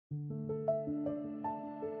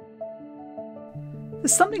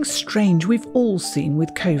There's something strange we've all seen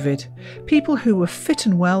with COVID. People who were fit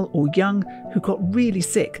and well or young who got really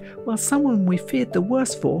sick, while someone we feared the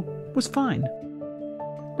worst for was fine.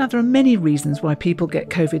 Now, there are many reasons why people get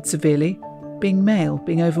COVID severely. Being male,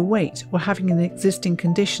 being overweight, or having an existing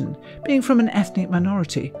condition, being from an ethnic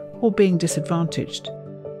minority, or being disadvantaged.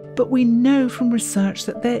 But we know from research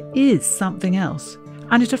that there is something else,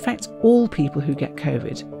 and it affects all people who get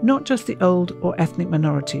COVID, not just the old or ethnic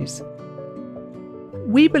minorities.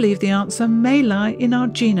 We believe the answer may lie in our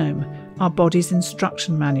genome, our body's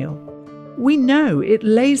instruction manual. We know it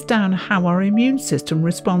lays down how our immune system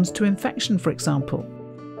responds to infection, for example.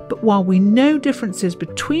 But while we know differences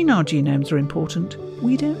between our genomes are important,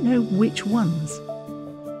 we don't know which ones.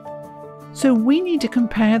 So we need to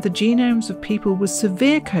compare the genomes of people with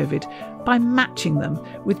severe COVID by matching them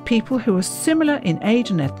with people who are similar in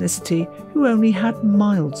age and ethnicity who only had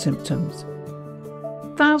mild symptoms.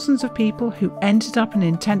 Thousands of people who ended up in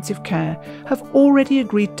intensive care have already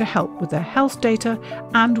agreed to help with their health data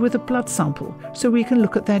and with a blood sample so we can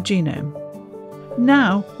look at their genome.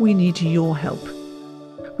 Now we need your help.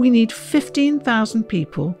 We need 15,000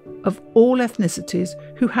 people of all ethnicities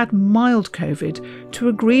who had mild COVID to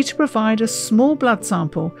agree to provide a small blood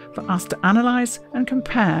sample for us to analyse and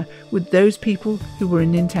compare with those people who were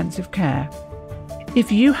in intensive care.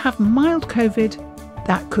 If you have mild COVID,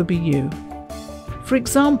 that could be you. For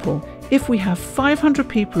example, if we have 500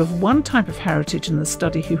 people of one type of heritage in the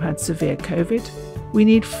study who had severe COVID, we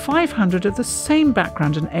need 500 of the same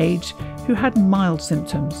background and age who had mild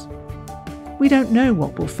symptoms. We don't know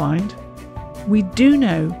what we'll find. We do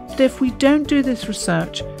know that if we don't do this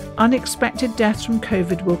research, unexpected deaths from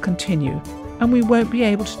COVID will continue, and we won't be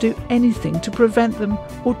able to do anything to prevent them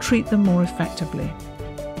or treat them more effectively.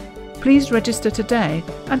 Please register today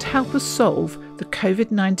and help us solve the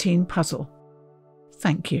COVID-19 puzzle.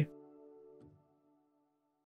 Thank you.